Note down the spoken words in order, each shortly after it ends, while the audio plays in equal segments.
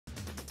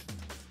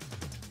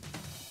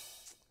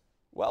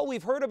Well,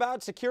 we've heard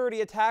about security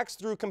attacks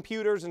through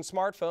computers and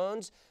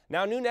smartphones.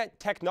 Now, new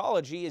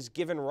technology has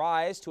given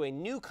rise to a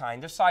new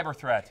kind of cyber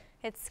threat.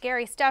 It's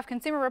scary stuff.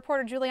 Consumer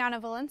reporter Juliana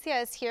Valencia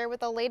is here with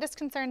the latest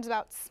concerns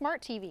about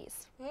smart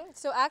TVs.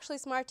 So actually,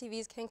 smart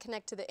TVs can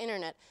connect to the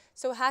internet.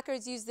 So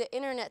hackers use the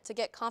internet to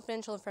get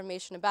confidential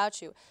information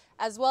about you.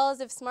 As well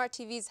as if smart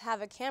TVs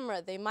have a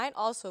camera, they might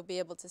also be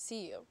able to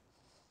see you.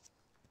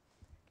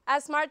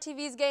 As smart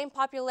TVs gain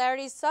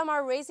popularity, some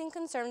are raising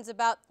concerns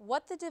about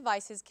what the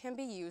devices can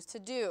be used to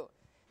do.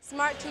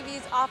 Smart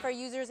TVs offer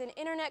users an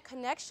internet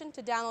connection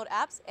to download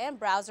apps and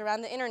browse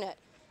around the internet.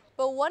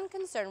 But one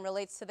concern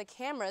relates to the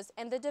cameras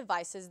and the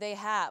devices they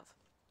have.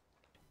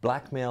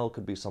 Blackmail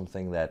could be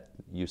something that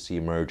you see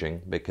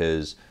emerging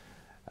because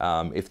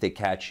if they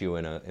catch you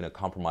in a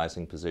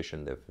compromising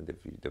position,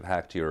 they've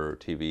hacked your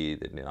TV,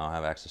 they now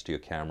have access to your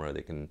camera,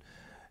 they can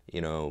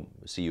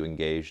see you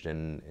engaged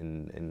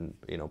in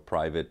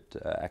private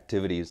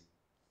activities.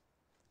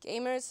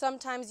 Gamers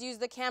sometimes use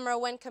the camera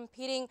when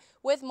competing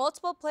with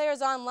multiple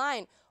players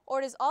online,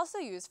 or it is also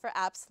used for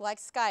apps like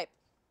Skype.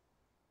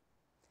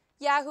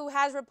 Yahoo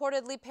has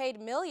reportedly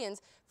paid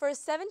millions for a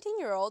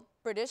 17-year-old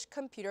British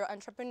computer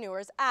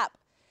entrepreneur's app.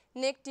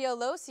 Nick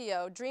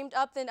D'Alosio dreamed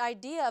up the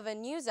idea of a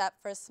news app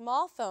for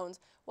small phones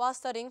while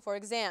studying for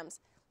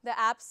exams. The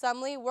app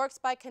Sumly works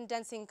by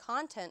condensing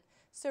content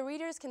so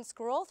readers can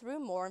scroll through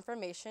more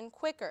information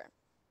quicker.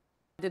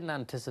 I didn't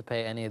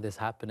anticipate any of this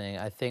happening.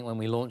 I think when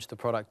we launched the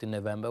product in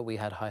November, we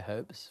had high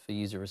hopes for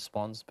user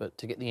response, but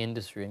to get the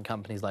industry and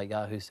companies like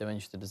Yahoo so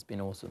interested has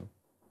been awesome.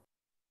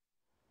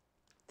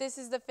 This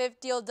is the 5th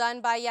deal done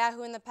by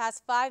Yahoo in the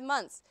past 5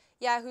 months.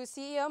 Yahoo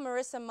CEO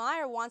Marissa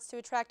Mayer wants to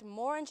attract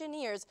more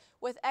engineers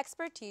with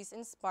expertise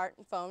in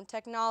smartphone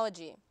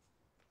technology.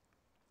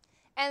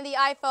 And the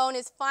iPhone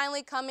is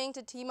finally coming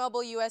to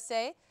T-Mobile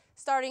USA.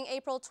 Starting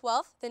April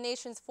 12th, the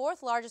nation's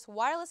 4th largest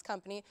wireless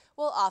company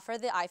will offer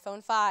the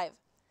iPhone 5.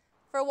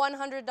 For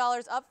 $100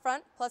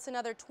 upfront, plus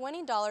another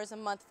 $20 a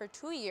month for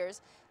 2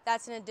 years,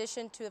 that's in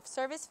addition to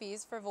service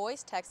fees for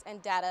voice, text,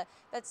 and data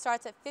that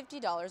starts at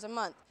 $50 a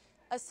month.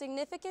 A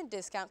significant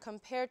discount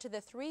compared to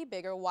the 3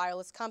 bigger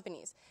wireless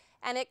companies.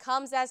 And it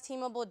comes as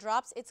T-Mobile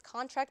drops its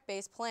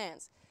contract-based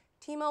plans.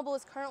 T-Mobile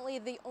is currently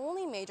the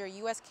only major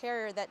U.S.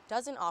 carrier that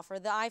doesn't offer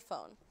the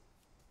iPhone.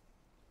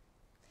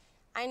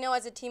 I know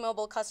as a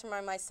T-Mobile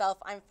customer myself,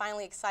 I'm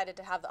finally excited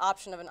to have the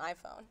option of an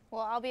iPhone.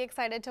 Well, I'll be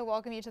excited to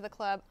welcome you to the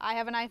club. I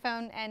have an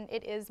iPhone, and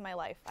it is my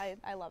life.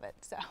 I love it.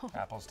 So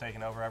Apple's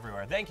taking over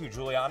everywhere. Thank you,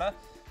 Juliana.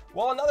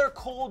 Well, another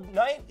cold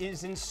night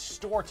is in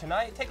store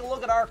tonight. Take a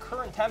look at our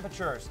current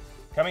temperatures.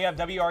 Coming up,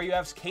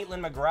 WRUF's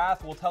Caitlin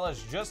McGrath will tell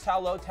us just how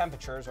low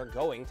temperatures are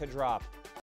going to drop.